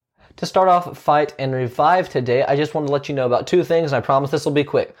To start off Fight and Revive today, I just wanted to let you know about two things, and I promise this will be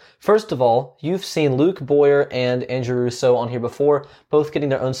quick. First of all, you've seen Luke Boyer and Andrew Rousseau on here before, both getting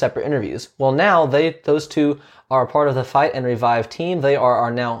their own separate interviews. Well, now those two are a part of the Fight and Revive team. They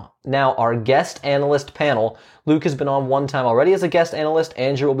are now our guest analyst panel. Luke has been on one time already as a guest analyst.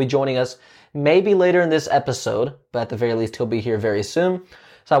 Andrew will be joining us maybe later in this episode, but at the very least he'll be here very soon.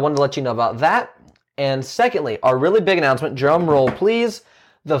 So I wanted to let you know about that. And secondly, our really big announcement, drum roll please,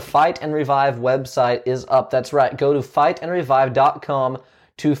 the Fight and Revive website is up. That's right. Go to fightandrevive.com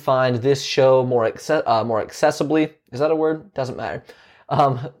to find this show more accessibly. Is that a word? Doesn't matter.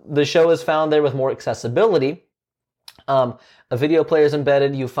 The show is found there with more accessibility. A video player is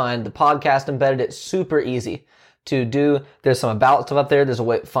embedded. You find the podcast embedded. It's super easy to do. There's some about stuff up there. There's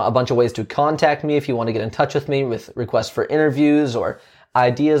a bunch of ways to contact me if you want to get in touch with me with requests for interviews or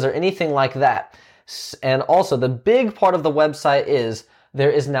ideas or anything like that. And also, the big part of the website is there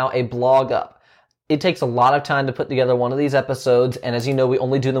is now a blog up. It takes a lot of time to put together one of these episodes, and as you know, we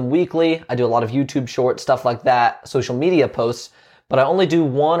only do them weekly. I do a lot of YouTube shorts, stuff like that, social media posts, but I only do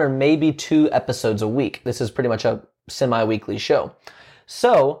one or maybe two episodes a week. This is pretty much a semi-weekly show.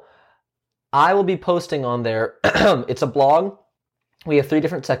 So, I will be posting on there. It's a blog. We have 3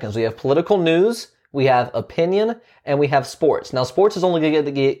 different sections. We have political news, we have opinion, and we have sports. Now, sports is only going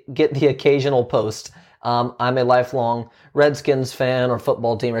to get the occasional post. I'm a lifelong Redskins fan or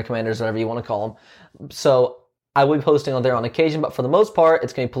football team or Commanders, whatever you want to call them. So I will be posting on there on occasion, but for the most part,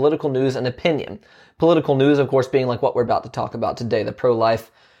 it's going to be political news and opinion. Political news, of course, being like what we're about to talk about today, the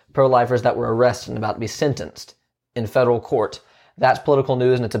pro-lifers that were arrested and about to be sentenced in federal court. That's political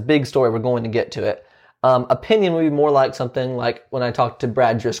news, and it's a big story. We're going to get to it. Opinion would be more like something like when I talked to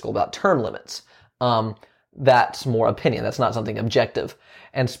Brad Driscoll about term limits. That's more opinion. That's not something objective.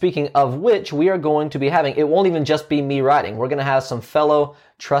 And speaking of which, we are going to be having, it won't even just be me writing. We're going to have some fellow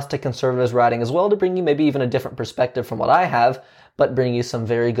trusted conservatives writing as well to bring you maybe even a different perspective from what I have, but bring you some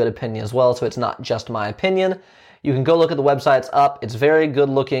very good opinion as well. So it's not just my opinion. You can go look at the website. It's up. It's very good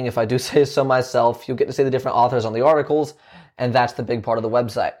looking, if I do say so myself. You'll get to see the different authors on the articles, and that's the big part of the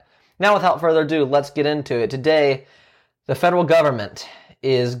website. Now, without further ado, let's get into it. Today, the federal government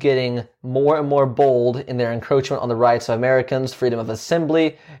is getting more and more bold in their encroachment on the rights of Americans, freedom of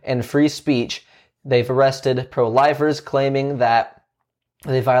assembly, and free speech. They've arrested pro-lifers claiming that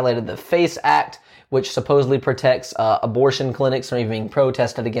they violated the FACE Act, which supposedly protects abortion clinics from even being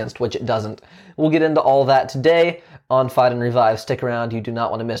protested against, which it doesn't. We'll get into all that today on Fight and Revive. Stick around. You do not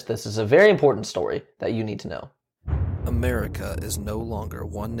want to miss this. This is a very important story that you need to know. America is no longer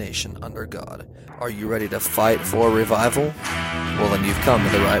one nation under God. Are you ready to fight for revival? Well, then you've come to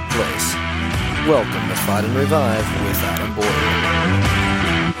the right place. Welcome to Fight and Revive with Adam Boyer.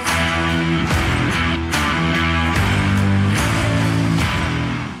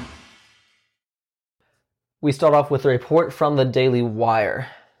 We start off with a report from the Daily Wire.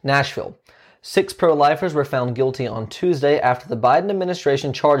 Nashville. 6 pro-lifers were found guilty on Tuesday after the Biden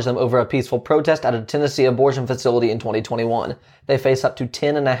administration charged them over a peaceful protest at a Tennessee abortion facility in 2021. They face up to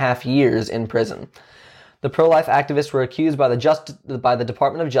 10.5 years in prison. The pro-life activists were accused by the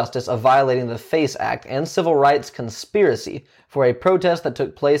Department of Justice of violating the FACE Act and civil rights conspiracy for a protest that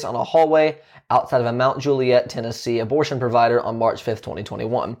took place on a hallway outside of a Mount Juliet, Tennessee abortion provider on March 5,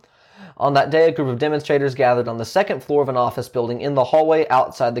 2021. On that day, a group of demonstrators gathered on the second floor of an office building in the hallway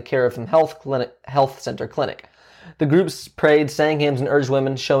outside the Care of Him Health Center clinic. The groups prayed, sang hymns, and urged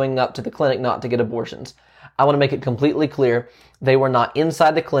women showing up to the clinic not to get abortions. I want to make it completely clear, they were not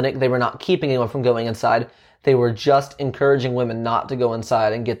inside the clinic, they were not keeping anyone from going inside, they were just encouraging women not to go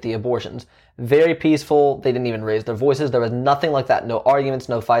inside and get the abortions. Very peaceful, they didn't even raise their voices, there was nothing like that, no arguments,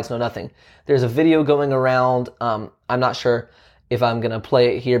 no fights, no nothing. There's a video going around, I'm not sure if I'm going to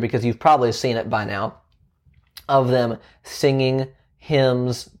play it here because you've probably seen it by now, of them singing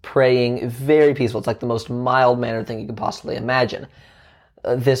hymns, praying, very peaceful. It's like the most mild-mannered thing you could possibly imagine.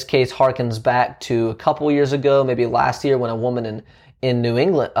 This case harkens back to a couple years ago, maybe last year, when a woman in in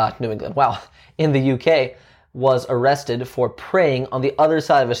the UK was arrested for praying on the other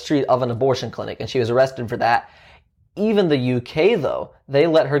side of a street of an abortion clinic, and she was arrested for that. Even the UK, though, they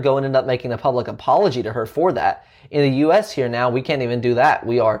let her go and end up making a public apology to her for that. In the US here now, we can't even do that.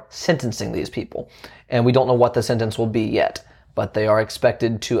 We are sentencing these people, and we don't know what the sentence will be yet, but they are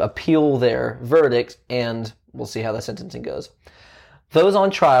expected to appeal their verdict, and we'll see how the sentencing goes. Those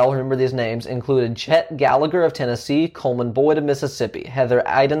on trial, remember these names, included Chet Gallagher of Tennessee, Coleman Boyd of Mississippi, Heather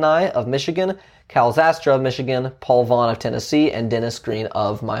Idenai of Michigan, Cal Zastra of Michigan, Paul Vaughn of Tennessee, and Dennis Green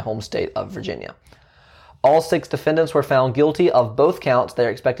of my home state of Virginia. All 6 defendants were found guilty of both counts. They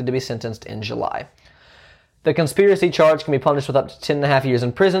are expected to be sentenced in July. The conspiracy charge can be punished with up to 10.5 years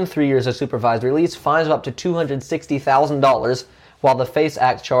in prison, 3 years of supervised release, fines of up to $260,000, while the FACE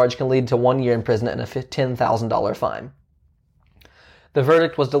Act charge can lead to 1 year in prison and a $10,000 fine. The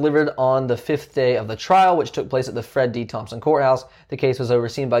verdict was delivered on the 5th day of the trial, which took place at the Fred D. Thompson Courthouse. The case was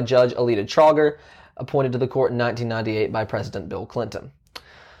overseen by Judge Alita Trauger, appointed to the court in 1998 by President Bill Clinton.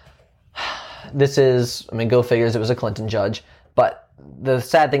 This is, go figures, it was a Clinton judge, but the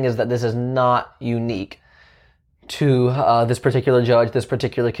sad thing is that this is not unique to this particular judge, this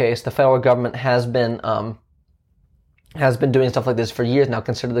particular case. The federal government has been doing stuff like this for years now.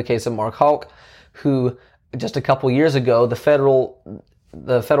 Consider the case of Mark Houck, who just a couple years ago, the federal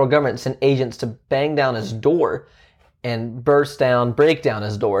government sent agents to bang down his door and break down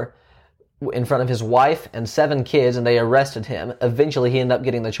his door in front of his wife and 7 kids, and they arrested him. Eventually, he ended up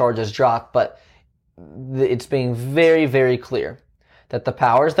getting the charges dropped, but it's being very, very clear that the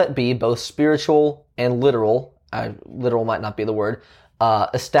powers that be, both spiritual and literal might not be the word,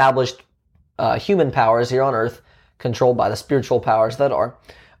 established human powers here on earth, controlled by the spiritual powers that are,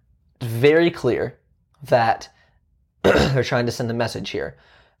 very clear that they're trying to send a message here.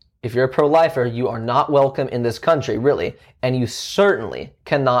 If you're a pro-lifer, you are not welcome in this country, really, and you certainly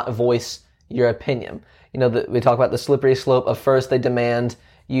cannot voice your opinion. We talk about the slippery slope of first they demand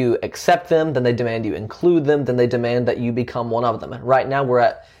you accept them, then they demand you include them, then they demand that you become one of them. Right now we're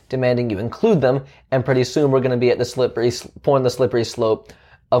at demanding you include them, and pretty soon we're going to be at the slippery slope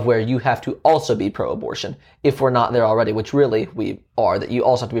of where you have to also be pro-abortion, if we're not there already, which really we are, that you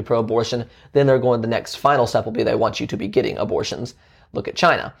also have to be pro-abortion. Then the next final step will be they want you to be getting abortions. Look at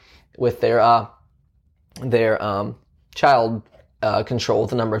China with their child control,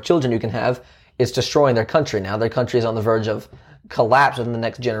 the number of children you can have. It's destroying their country now. Their country is on the verge of collapse within the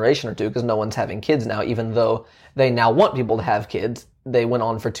next generation or two because no one's having kids now, even though they now want people to have kids. They went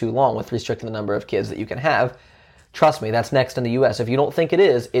on for too long with restricting the number of kids that you can have. Trust me, that's next in the U.S. If you don't think it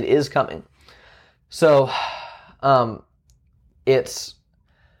is coming. So, it's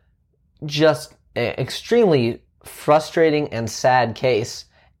just an extremely frustrating and sad case.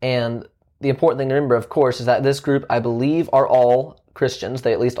 And the important thing to remember, of course, is that this group, I believe, are all Christians.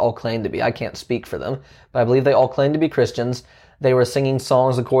 They at least all claim to be. I can't speak for them, but I believe they all claim to be Christians. They were singing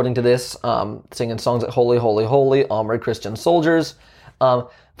songs, according to this, singing songs like Holy, Holy, Holy, Armored Christian Soldiers. The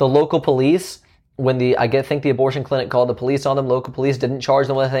local police, when I think the abortion clinic called the police on them, local police didn't charge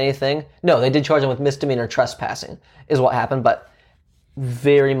them with anything. No, they did charge them with misdemeanor trespassing, is what happened, but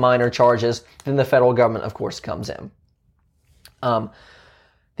very minor charges. Then the federal government, of course, comes in.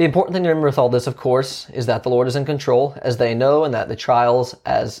 The important thing to remember with all this, of course, is that the Lord is in control, as they know, and that the trials,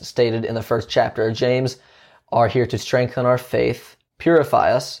 as stated in the first chapter of James, are here to strengthen our faith,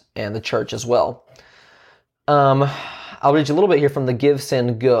 purify us, and the church as well. I'll read you a little bit here from the Give,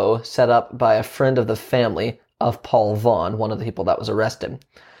 Send, Go, set up by a friend of the family of Paul Vaughn, one of the people that was arrested.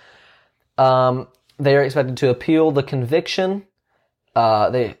 They are expected to appeal the conviction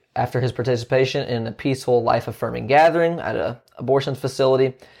after his participation in a peaceful, life-affirming gathering at an abortion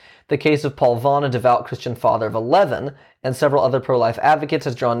facility. The case of Paul Vaughn, a devout Christian father of 11, and several other pro-life advocates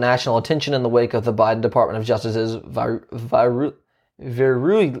has drawn national attention in the wake of the Biden Department of Justice's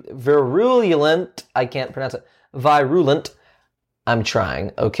virulent, I can't pronounce it, virulent, I'm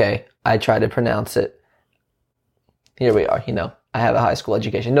trying, okay, I try to pronounce it. Here we are, I have a high school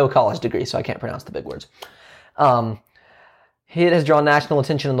education, no college degree, so I can't pronounce the big words. It has drawn national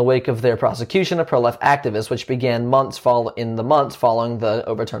attention in the wake of their prosecution of pro-life activists, which began months following the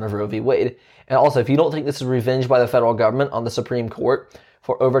overturn of Roe v. Wade. And also, if you don't think this is revenge by the federal government on the Supreme Court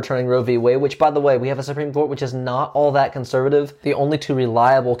for overturning Roe v. Wade, which, by the way, we have a Supreme Court which is not all that conservative. The only 2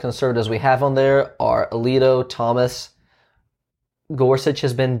 reliable conservatives we have on there are Alito, Thomas. Gorsuch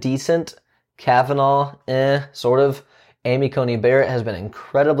has been decent. Kavanaugh, sort of. Amy Coney Barrett has been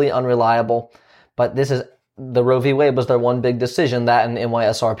incredibly unreliable. But the Roe v. Wade was their one big decision, that and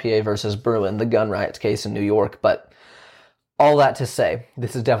NYSRPA versus Bruen, the gun rights case in New York. But all that to say,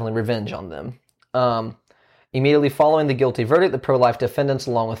 this is definitely revenge on them. Immediately following the guilty verdict, the pro-life defendants,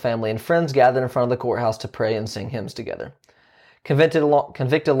 along with family and friends, gathered in front of the courthouse to pray and sing hymns together. Convicted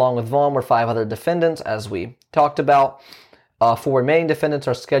along with Vaughn were 5 other defendants, as we talked about. 4 remaining defendants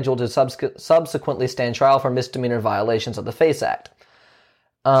are scheduled to subsequently stand trial for misdemeanor violations of the FACE Act.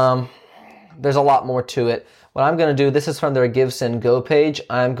 There's a lot more to it. What I'm going to do, this is from their Give, Send, Go page.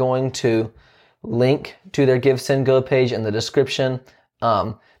 I'm going to link to their Give, Send, Go page in the description.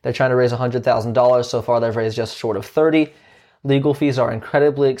 They're trying to raise $100,000. So far, they've raised just short of 30. Legal fees are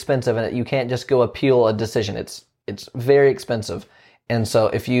incredibly expensive, and you can't just go appeal a decision. It's very expensive. And so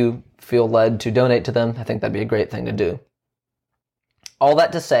if you feel led to donate to them, I think that'd be a great thing to do. All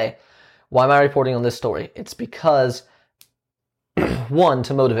that to say, Why am I reporting on this story? It's because, one,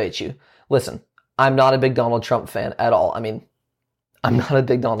 to motivate you. Listen, I'm not a big Donald Trump fan at all. I mean, I'm not a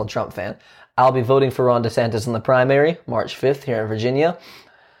big Donald Trump fan. I'll be voting for Ron DeSantis in the primary, March 5th here in Virginia.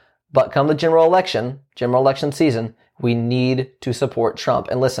 But come the general election season, we need to support Trump.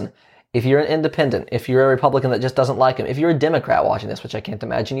 And listen, if you're an independent, if you're a Republican that just doesn't like him, if you're a Democrat watching this, which I can't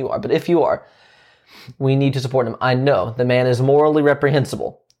imagine you are, but if you are, we need to support him. I know the man is morally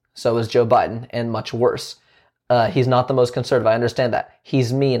reprehensible. So is Joe Biden, and much worse. He's not the most conservative. I understand that.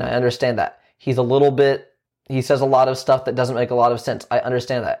 He's mean. I understand that. He says a lot of stuff that doesn't make a lot of sense. I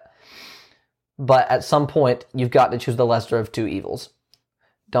understand that. But at some point, you've got to choose the lesser of two evils.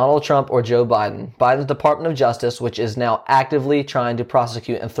 Donald Trump or Joe Biden. Biden's Department of Justice, which is now actively trying to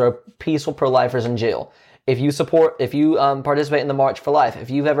prosecute and throw peaceful pro-lifers in jail. If you participate in the March for Life, if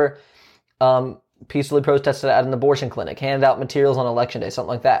you've ever peacefully protested at an abortion clinic, handed out materials on election day, something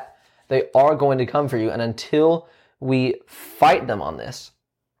like that, they are going to come for you. And until we fight them on this,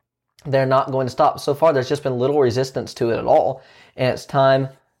 they're not going to stop. So far, there's just been little resistance to it at all. And it's time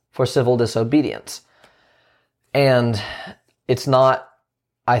for civil disobedience. And it's not,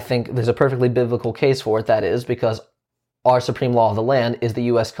 I think there's a perfectly biblical case for it, that is, because our supreme law of the land is the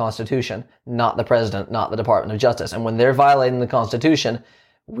U.S. Constitution, not the president, not the Department of Justice. And when they're violating the Constitution,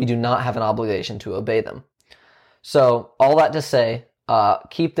 we do not have an obligation to obey them. So, all that to say,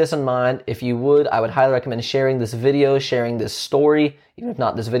 keep this in mind. If you would, I would highly recommend sharing this video, sharing this story, even if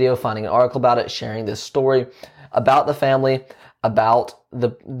not this video, finding an article about it, sharing this story about the family, about the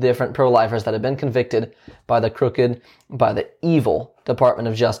different pro-lifers that have been convicted by the evil Department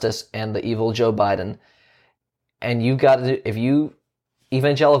of Justice and the evil Joe Biden. And if you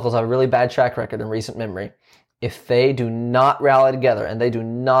evangelicals have a really bad track record in recent memory, if they do not rally together and they do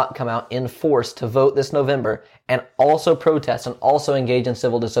not come out in force to vote this November and also protest and also engage in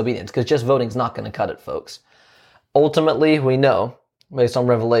civil disobedience, because just voting is not going to cut it, folks. Ultimately, we know, based on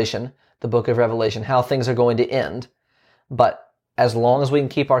Revelation, the book of Revelation, how things are going to end. But as long as we can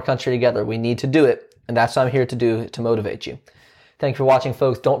keep our country together, we need to do it. And that's what I'm here to do, to motivate you. Thank you for watching,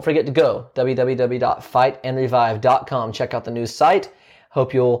 folks. Don't forget to go www.fightandrevive.com. Check out the new site.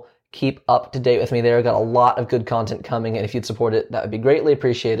 Hope you'll keep up to date with me there. I've got a lot of good content coming, and if you'd support it, that would be greatly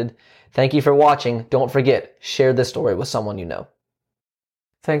appreciated. Thank you for watching. Don't forget, share this story with someone you know.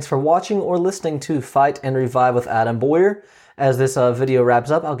 Thanks for watching or listening to Fight and Revive with Adam Boyer. As this video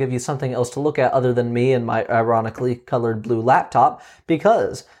wraps up, I'll give you something else to look at other than me and my ironically colored blue laptop,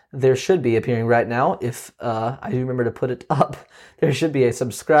 because there should be appearing right now, if I do remember to put it up, there should be a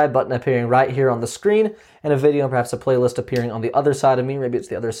subscribe button appearing right here on the screen, and a video and perhaps a playlist appearing on the other side of me. Maybe it's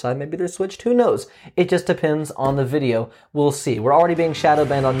the other side, maybe they're switched, who knows? It just depends on the video. We'll see. We're already being shadow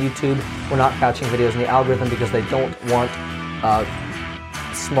banned on YouTube. We're not catching videos in the algorithm because they don't want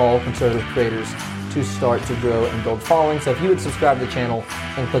small conservative creators to start to grow and build following. So if you would subscribe to the channel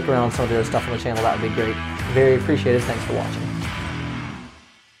and click around some of the other stuff on the channel, that would be great. Very appreciated. Thanks for watching.